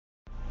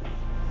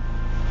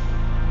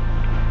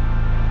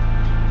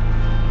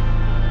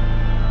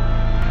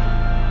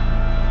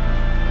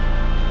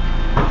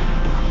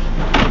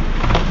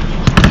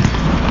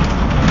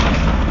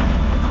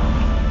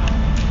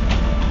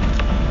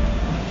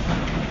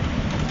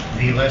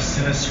The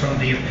lesson is from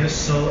the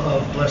Epistle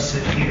of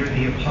Blessed Peter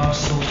the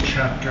Apostle,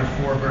 chapter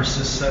 4,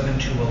 verses 7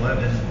 to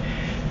 11.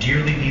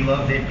 Dearly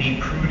beloved, be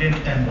prudent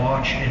and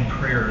watch in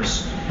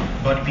prayers,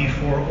 but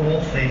before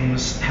all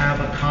things have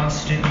a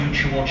constant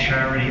mutual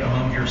charity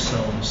among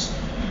yourselves.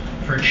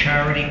 For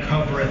charity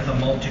covereth a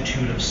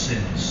multitude of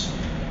sins,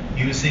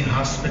 using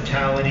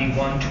hospitality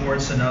one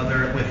towards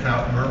another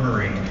without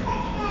murmuring,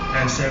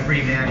 as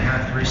every man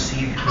hath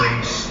received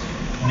grace,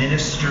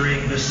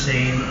 ministering the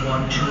same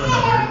one to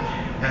another,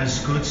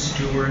 as good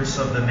stewards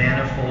of the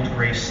manifold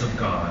grace of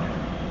God.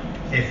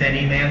 If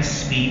any man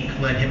speak,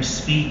 let him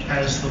speak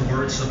as the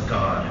words of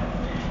God.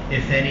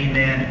 If any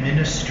man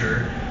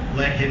minister,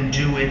 let him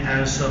do it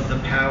as of the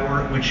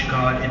power which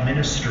God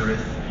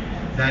administereth,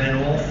 that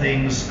in all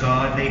things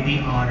God may be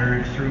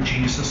honored through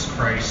Jesus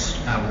Christ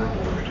our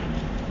Lord.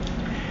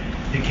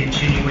 The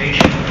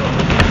continuation of the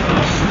Holy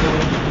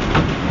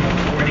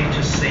Gospel according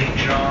to St.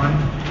 John.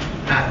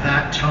 At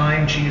that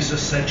time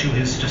Jesus said to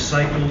his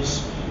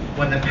disciples,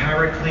 When the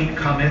Paraclete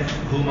cometh,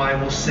 whom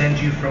I will send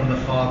you from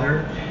the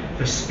Father,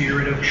 the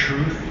Spirit of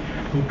truth,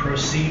 who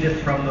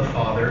proceedeth from the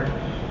Father,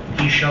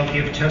 he shall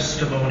give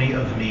testimony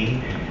of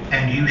me,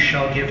 and you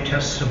shall give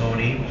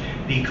testimony,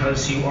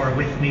 because you are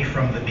with me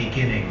from the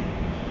beginning.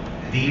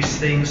 These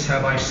things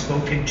have I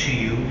spoken to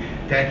you,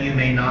 that you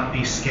may not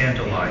be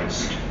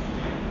scandalized.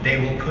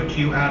 They will put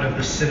you out of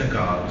the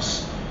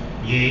synagogues.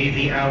 Yea,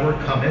 the hour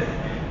cometh,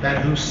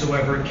 that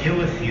whosoever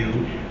killeth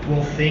you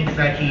will think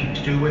that he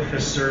doeth a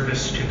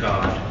service to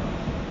God.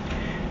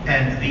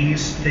 And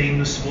these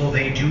things will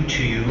they do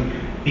to you,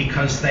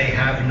 because they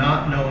have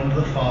not known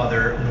the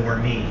Father nor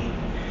me.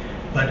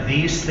 But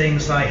these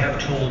things I have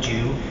told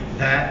you,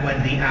 that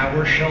when the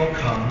hour shall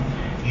come,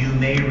 you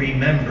may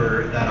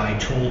remember that I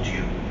told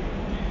you.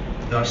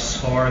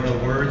 Thus far the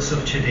words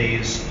of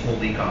today's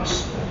Holy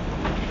Gospel.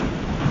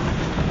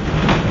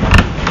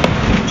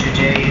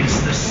 Today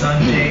is the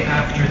Sunday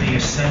after the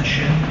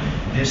Ascension.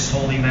 This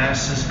Holy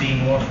Mass is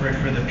being offered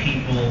for the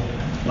people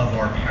of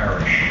our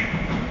parish.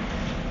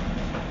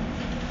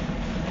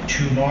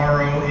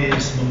 Tomorrow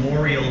is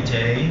Memorial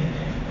Day,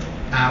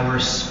 our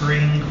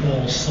Spring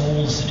All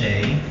Souls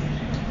Day.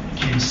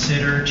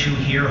 Consider to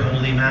hear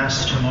Holy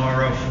Mass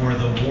tomorrow for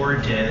the war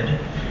dead.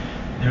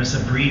 There's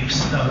a brief,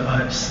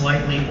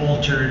 slightly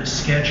altered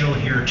schedule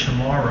here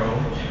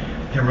tomorrow.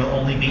 There will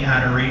only be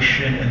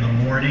adoration in the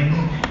morning,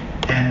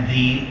 and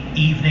the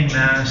evening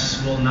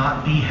Mass will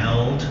not be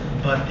held,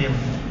 but the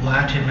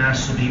Latin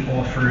Mass will be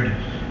offered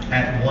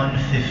at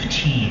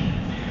 1:15.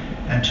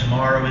 And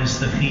tomorrow is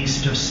the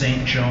feast of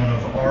St. Joan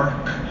of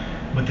Arc,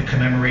 with the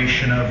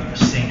commemoration of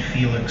St.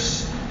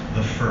 Felix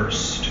I.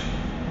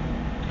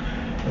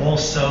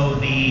 Also,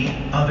 the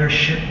other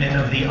shipment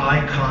of the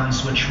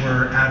icons which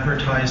were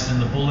advertised in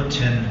the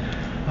bulletin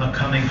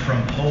coming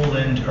from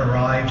Poland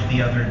arrived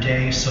the other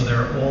day, so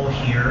they're all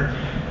here.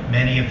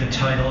 Many of the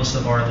titles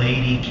of Our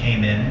Lady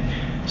came in.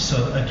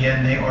 So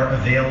again, they are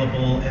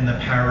available in the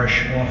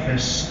parish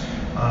office.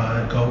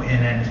 Go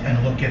in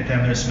and look at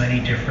them. There's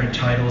many different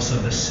titles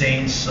of the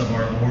saints, of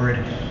our Lord,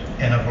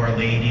 and of Our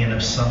Lady, and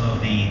of some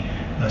of the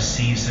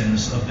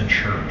seasons of the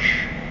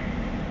church.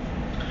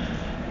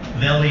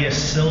 Velia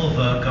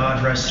Silva,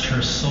 God rest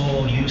her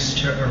soul, used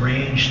to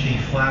arrange the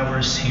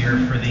flowers here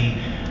for the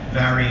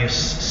various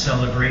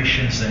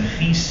celebrations and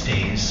feast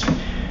days.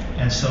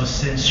 And so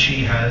since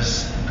she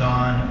has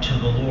gone to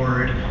the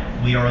Lord,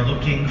 we are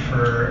looking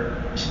for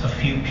a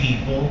few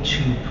people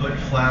to put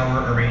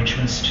flower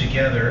arrangements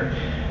together,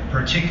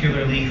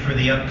 particularly for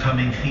the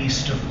upcoming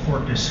feast of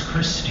Corpus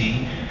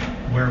Christi,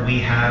 where we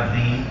have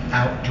the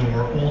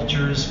outdoor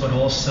altars, but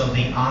also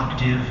the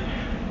octave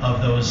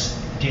of those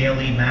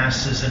daily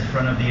masses in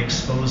front of the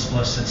exposed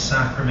Blessed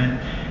Sacrament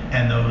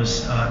and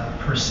those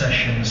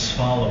processions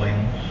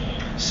following.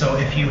 So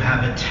if you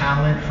have a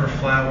talent for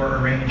flower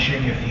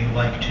arranging, if you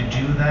like to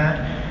do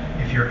that,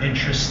 if you're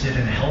interested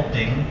in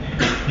helping,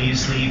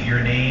 please leave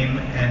your name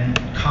and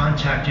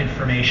contact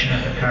information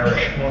at the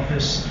parish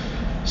office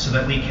so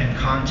that we can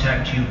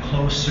contact you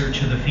closer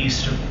to the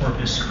Feast of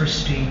Corpus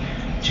Christi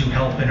to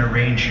help in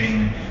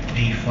arranging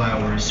the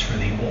flowers for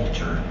the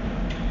altar.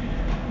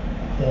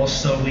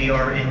 Also, we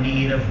are in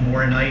need of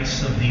more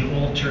nights of the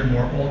altar,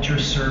 more altar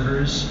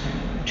servers.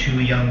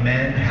 2 young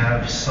men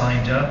have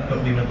signed up,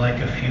 but we would like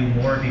a few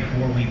more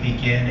before we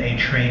begin a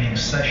training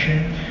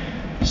session.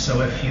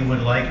 So if you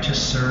would like to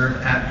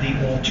serve at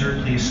the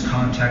altar, please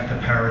contact the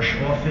parish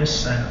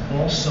office and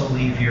also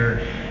leave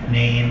your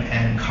name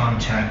and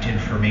contact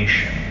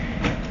information.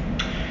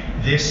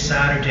 This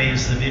Saturday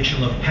is the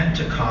Vigil of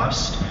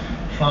Pentecost.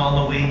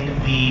 Following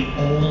the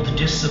old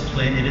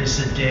discipline, it is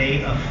a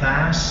day of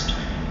fast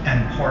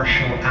and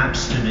partial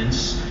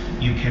abstinence.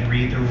 You can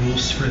read the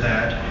rules for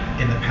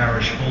that in the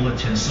parish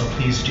bulletin, so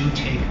please do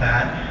take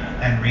that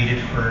and read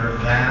it for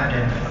that,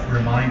 and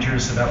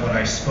reminders about what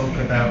I spoke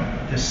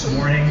about this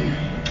morning,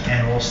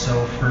 and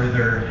also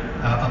further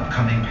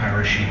upcoming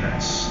parish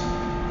events.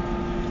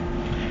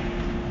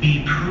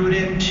 Be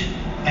prudent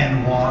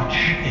and watch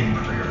in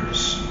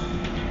prayers.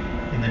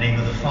 In the name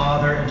of the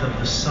Father, and of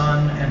the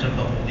Son, and of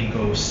the Holy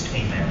Ghost.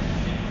 Amen.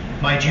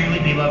 My dearly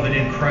beloved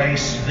in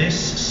Christ, this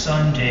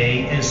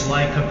Sunday is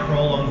like a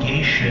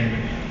prolongation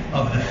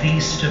of the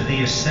Feast of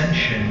the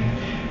Ascension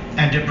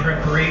and a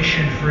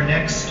preparation for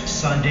next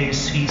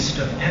Sunday's Feast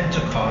of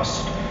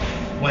Pentecost,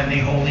 when the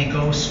Holy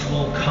Ghost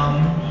will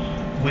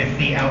come with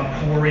the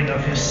outpouring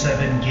of his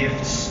 7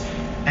 gifts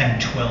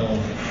and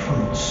 12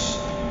 fruits.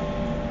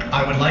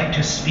 I would like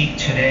to speak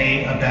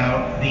today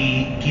about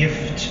the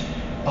gift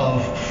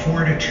of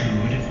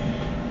fortitude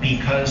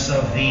because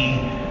of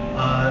the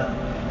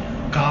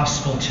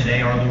gospel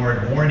today, our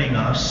Lord warning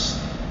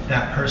us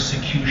that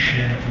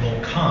persecution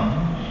will come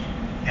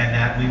and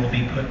that we will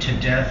be put to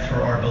death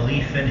for our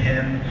belief in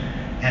him.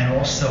 And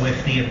also,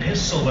 if the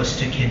epistle was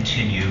to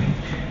continue,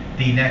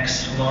 the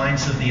next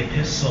lines of the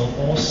epistle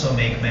also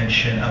make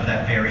mention of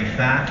that very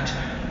fact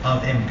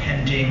of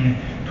impending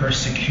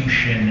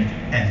persecution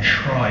and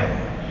trial.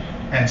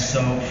 And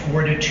so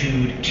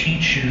fortitude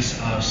teaches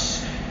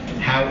us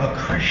how a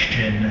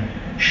Christian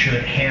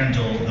should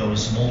handle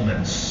those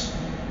moments.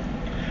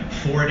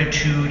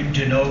 Fortitude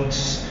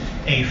denotes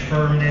a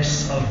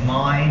firmness of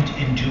mind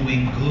in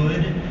doing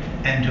good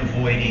and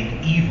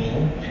avoiding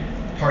evil,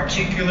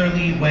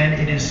 particularly when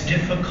it is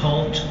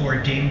difficult or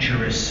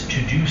dangerous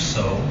to do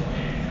so,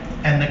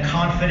 and the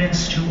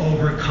confidence to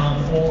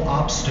overcome all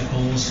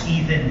obstacles,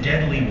 even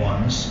deadly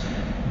ones,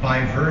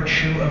 by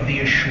virtue of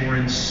the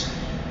assurance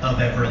of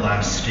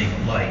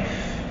everlasting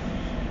life.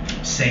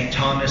 St.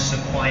 Thomas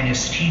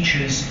Aquinas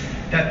teaches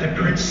that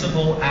the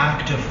principal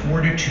act of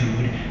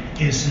fortitude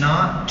is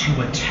not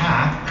to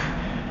attack,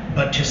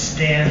 but to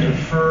stand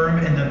firm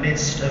in the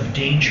midst of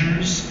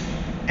dangers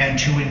and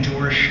to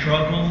endure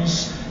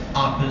struggles,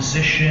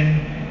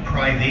 opposition,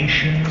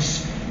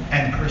 privations,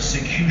 and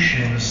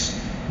persecutions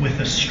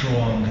with a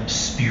strong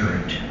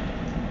spirit.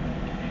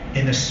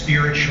 In the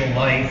spiritual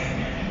life,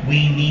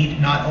 we need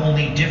not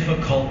only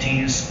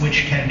difficulties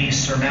which can be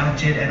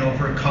surmounted and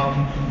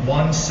overcome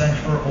once and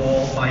for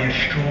all by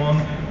a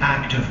strong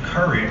act of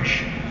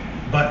courage,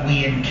 but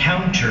we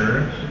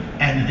encounter,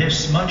 and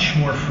this much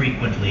more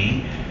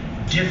frequently,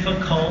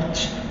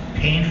 difficult,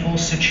 painful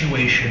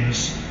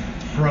situations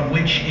from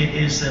which it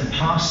is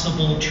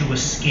impossible to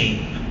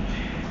escape,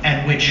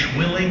 and which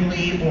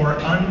willingly or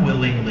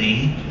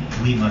unwillingly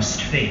we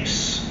must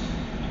face.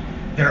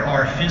 There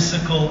are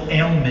physical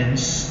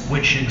ailments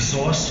which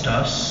exhaust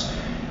us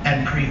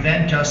and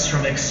prevent us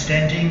from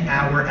extending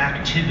our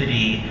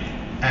activity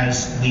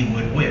as we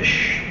would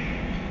wish.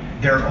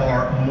 There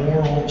are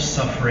moral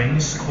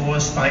sufferings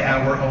caused by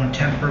our own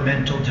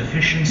temperamental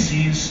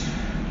deficiencies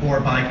or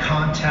by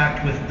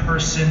contact with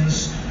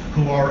persons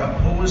who are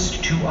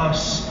opposed to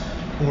us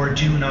or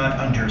do not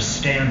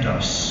understand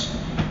us.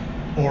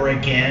 Or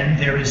again,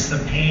 there is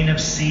the pain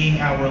of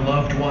seeing our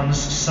loved ones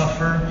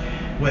suffer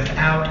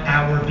without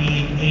our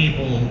being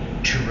able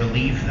to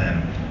relieve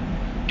them.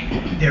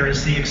 There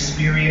is the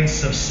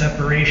experience of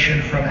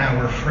separation from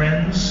our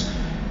friends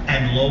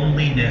and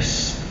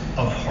loneliness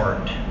of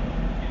heart.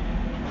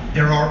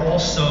 There are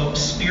also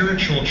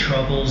spiritual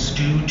troubles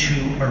due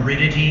to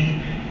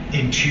aridity,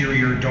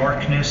 interior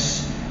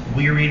darkness,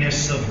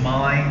 weariness of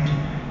mind,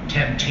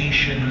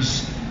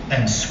 temptations,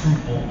 and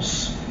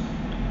scruples.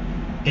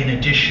 In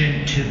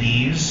addition to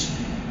these,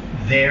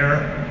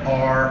 there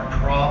are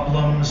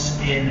problems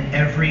in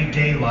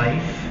everyday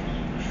life,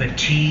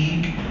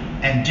 fatigue,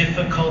 and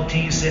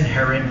difficulties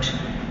inherent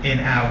in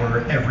our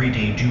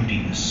everyday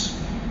duties.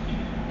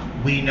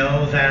 We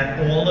know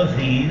that all of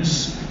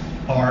these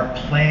are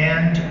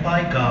planned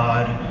by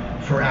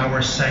God for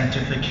our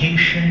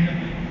sanctification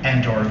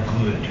and our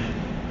good.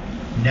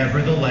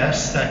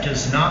 Nevertheless, that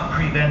does not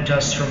prevent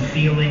us from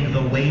feeling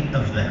the weight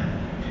of them.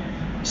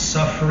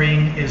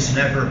 Suffering is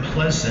never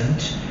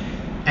pleasant,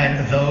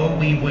 and though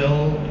we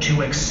will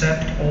to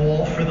accept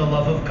all for the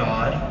love of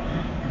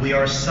God, we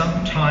are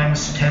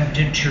sometimes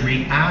tempted to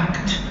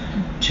react,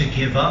 to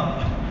give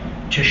up,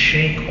 to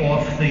shake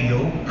off the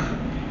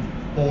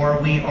yoke, or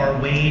we are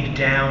weighed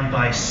down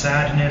by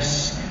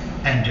sadness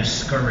and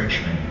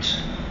discouragement.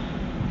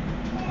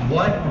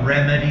 What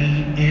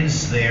remedy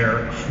is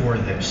there for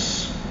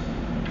this?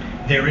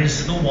 There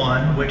is the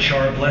one which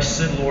our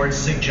blessed Lord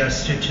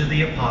suggested to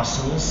the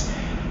apostles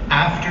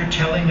after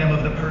telling them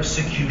of the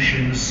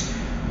persecutions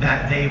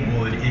that they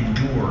would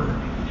endure,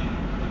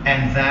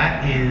 and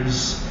that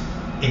is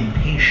in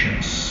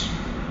patience.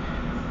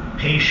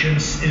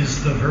 Patience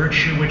is the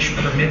virtue which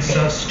permits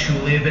us to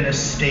live in a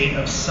state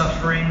of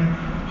suffering,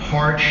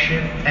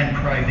 hardship, and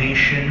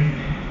privation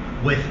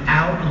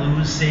without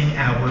losing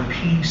our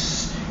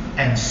peace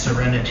and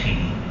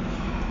serenity.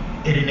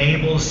 It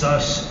enables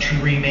us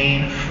to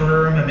remain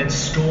firm amid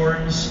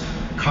storms,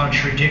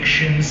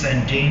 contradictions,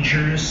 and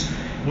dangers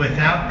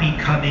without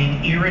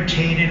becoming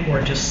irritated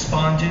or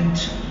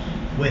despondent,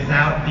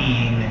 without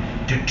being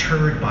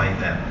deterred by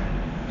them.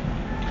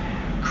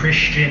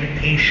 Christian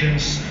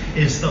patience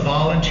is the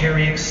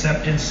voluntary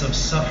acceptance of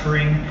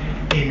suffering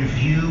in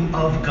view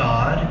of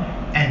God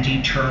and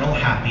eternal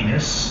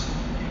happiness,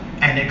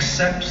 an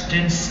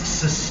acceptance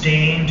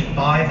sustained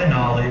by the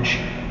knowledge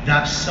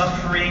that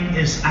suffering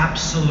is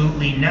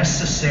absolutely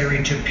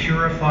necessary to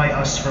purify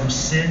us from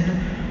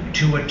sin,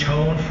 to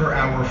atone for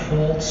our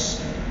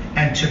faults,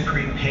 and to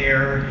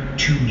prepare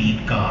to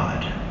meet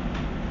God.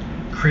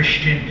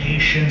 Christian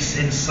patience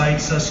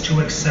incites us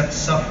to accept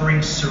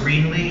suffering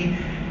serenely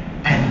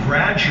and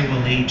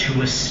gradually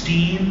to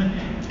esteem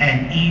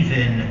and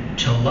even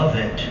to love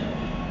it,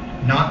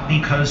 not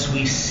because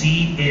we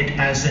see it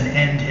as an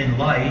end in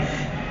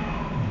life,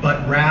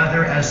 but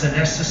rather as a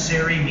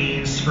necessary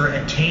means for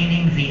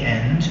attaining the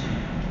end,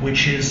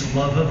 which is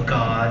love of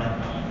God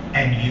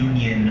and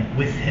union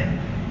with Him.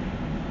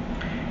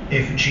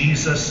 If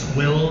Jesus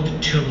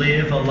willed to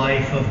live a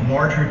life of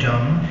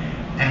martyrdom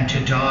and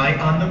to die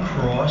on the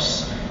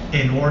cross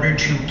in order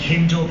to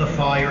kindle the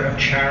fire of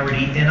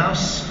charity in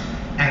us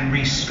and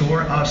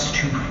restore us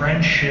to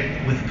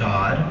friendship with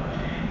God,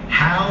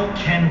 how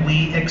can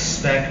we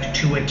expect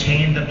to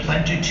attain the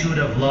plenitude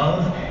of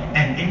love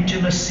and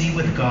intimacy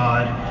with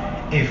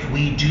God if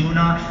we do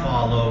not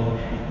follow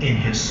in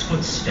His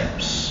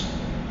footsteps?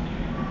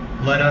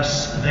 Let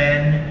us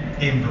then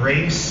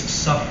embrace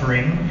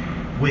suffering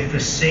with the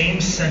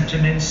same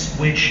sentiments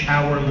which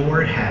our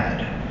Lord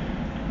had,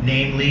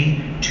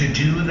 namely, to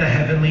do the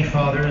Heavenly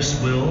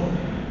Father's will,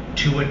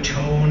 to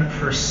atone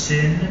for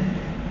sin,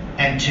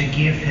 and to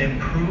give Him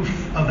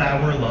proof of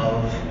our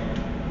love,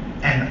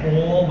 and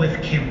all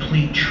with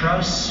complete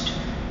trust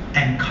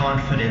and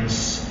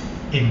confidence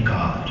in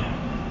God.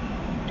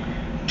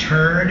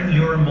 Turn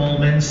your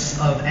moments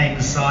of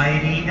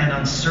anxiety and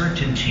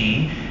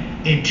uncertainty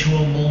into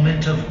a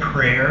moment of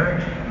prayer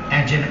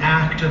and an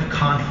act of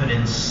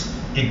confidence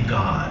in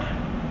God.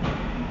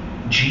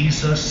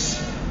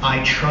 Jesus,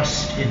 I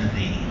trust in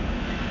Thee.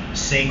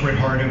 Sacred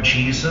Heart of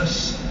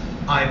Jesus,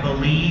 I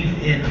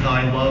believe in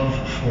Thy love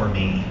for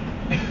me.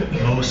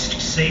 Most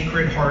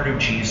Sacred Heart of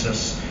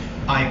Jesus,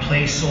 I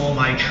place all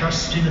my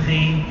trust in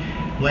Thee.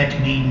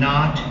 Let me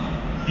not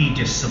be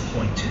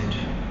disappointed.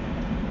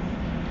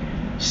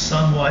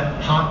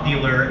 Somewhat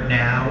popular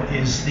now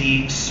is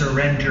the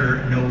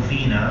Surrender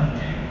Novena.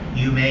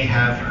 You may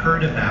have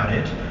heard about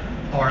it.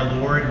 Our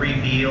Lord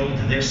revealed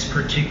this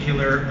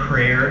particular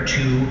prayer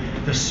to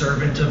the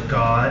servant of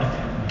God,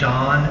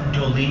 Don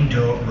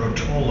Dolindo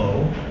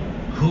Rotolo,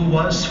 who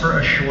was for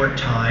a short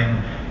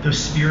time the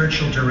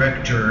spiritual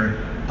director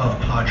of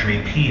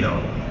Padre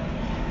Pio.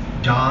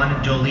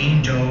 Don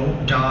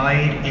Dolindo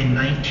died in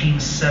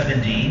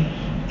 1970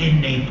 in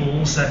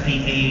Naples at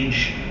the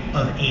age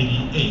of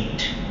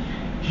 88.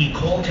 He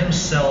called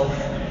himself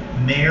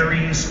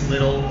Mary's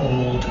little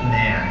old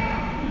man.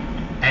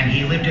 And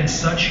he lived in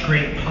such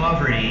great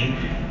poverty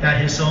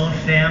that his own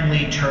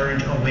family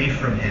turned away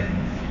from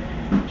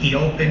him. He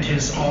opened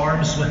his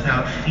arms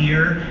without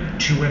fear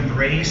to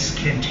embrace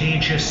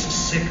contagious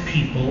sick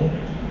people,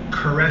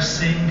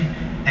 caressing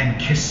and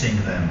kissing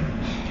them.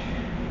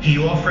 He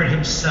offered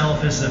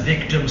himself as a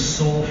victim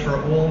soul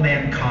for all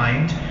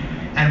mankind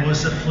and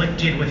was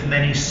afflicted with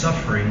many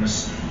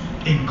sufferings,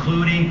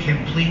 including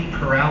complete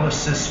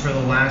paralysis for the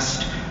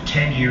last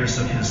 10 years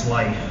of his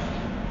life.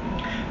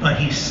 But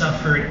he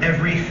suffered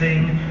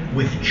everything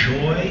with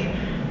joy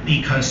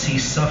because he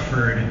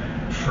suffered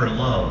for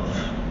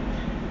love.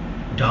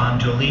 Don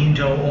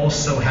Dolindo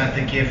also had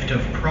the gift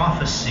of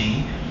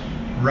prophecy,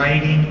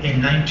 writing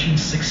in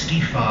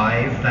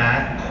 1965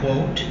 that,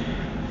 quote,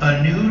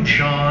 "A new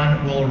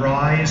John will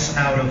rise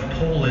out of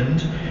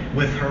Poland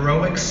with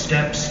heroic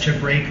steps to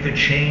break the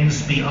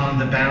chains beyond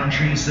the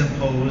boundaries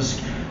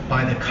imposed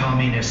by the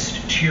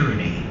communist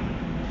tyranny."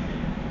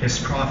 This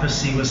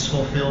prophecy was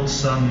fulfilled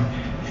some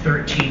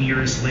 13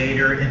 years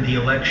later in the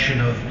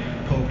election of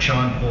Pope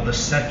John Paul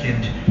II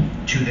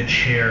to the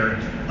chair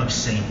of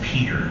St.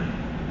 Peter.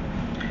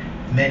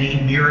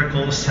 Many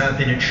miracles have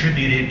been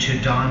attributed to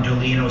Don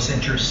Dolindo's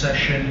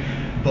intercession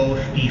both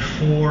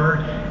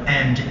before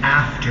and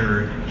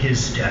after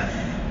his death.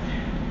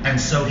 And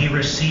so he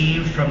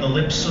received from the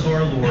lips of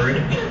our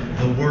Lord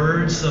the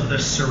words of the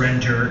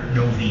Surrender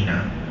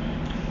Novena.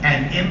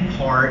 And in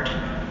part,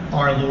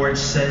 our Lord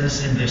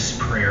says in this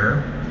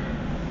prayer,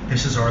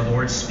 this is our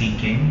Lord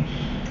speaking,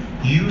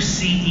 "You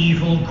see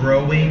evil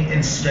growing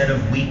instead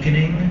of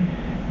weakening.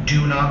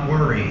 Do not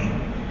worry.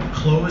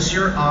 Close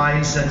your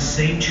eyes and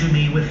say to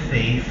me with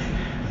faith,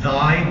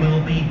 Thy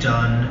will be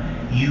done.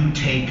 You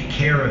take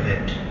care of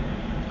it.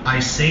 I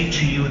say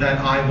to you that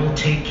I will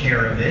take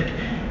care of it,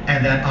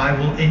 and that I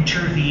will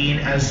intervene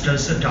as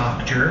does a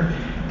doctor,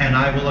 and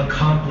I will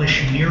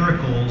accomplish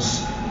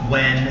miracles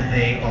when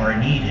they are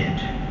needed.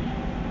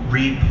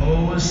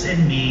 Repose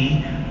in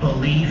me,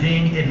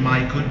 believing in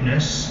my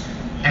goodness,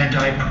 and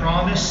I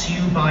promise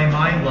you by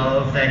my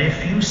love that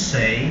if you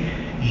say,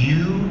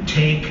 you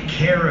take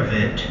care of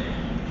it,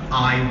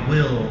 I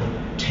will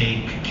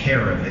take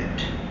care of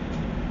it."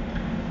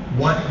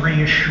 What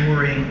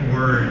reassuring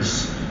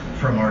words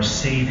from our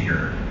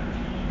Savior.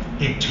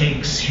 It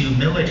takes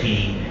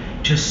humility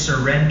to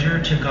surrender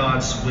to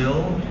God's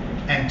will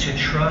and to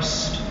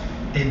trust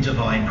in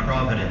divine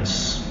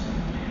providence.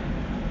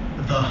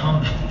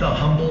 The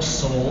humble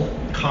soul,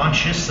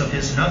 conscious of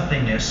his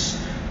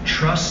nothingness,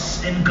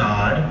 trusts in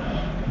God,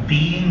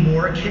 being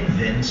more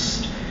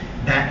convinced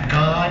that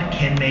God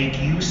can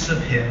make use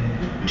of him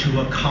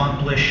to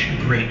accomplish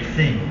great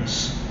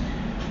things.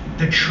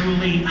 The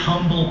truly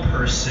humble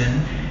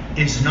person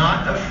is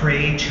not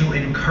afraid to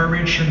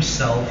encourage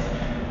himself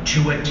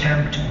to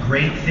attempt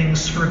great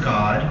things for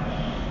God,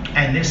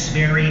 and this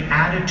very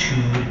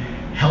attitude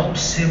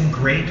helps him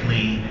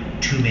greatly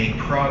to make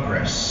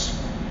progress.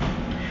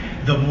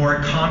 The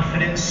more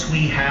confidence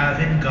we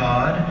have in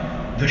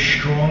God, the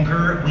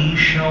stronger we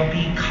shall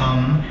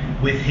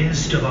become with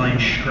his divine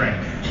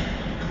strength.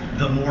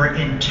 The more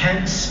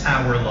intense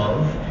our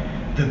love,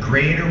 the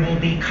greater will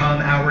become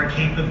our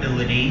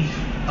capability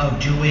of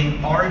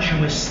doing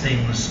arduous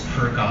things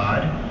for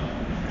God,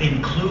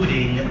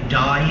 including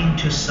dying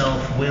to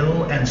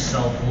self-will and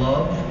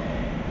self-love,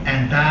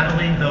 and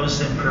battling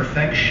those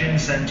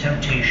imperfections and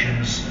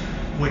temptations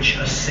which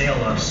assail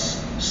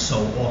us so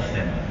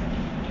often.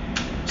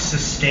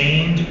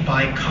 Sustained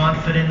by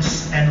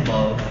confidence and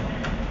love,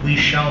 we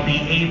shall be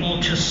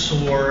able to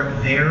soar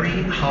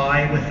very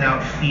high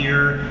without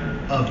fear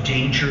of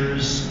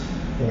dangers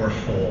or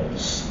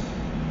falls.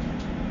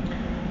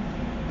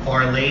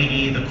 Our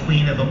Lady, the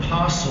Queen of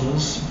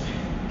Apostles,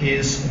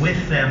 is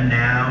with them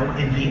now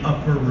in the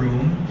upper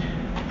room,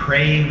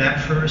 praying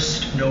that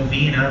first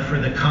novena for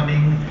the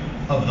coming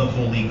of the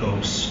Holy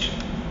Ghost.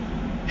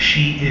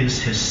 She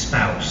is his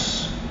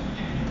spouse.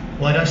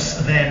 Let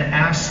us then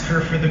ask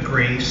her for the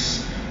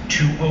grace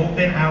to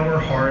open our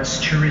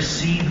hearts to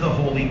receive the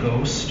Holy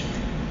Ghost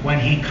when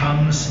he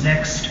comes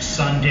next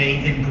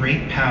Sunday in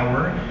great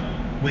power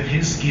with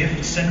his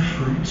gifts and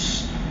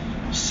fruits,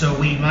 so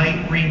we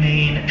might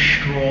remain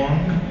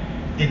strong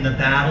in the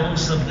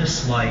battles of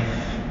this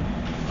life,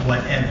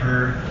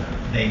 whatever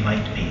they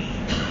might be.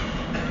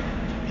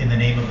 In the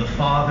name of the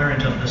Father,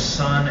 and of the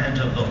Son, and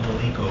of the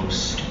Holy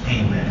Ghost.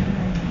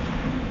 Amen.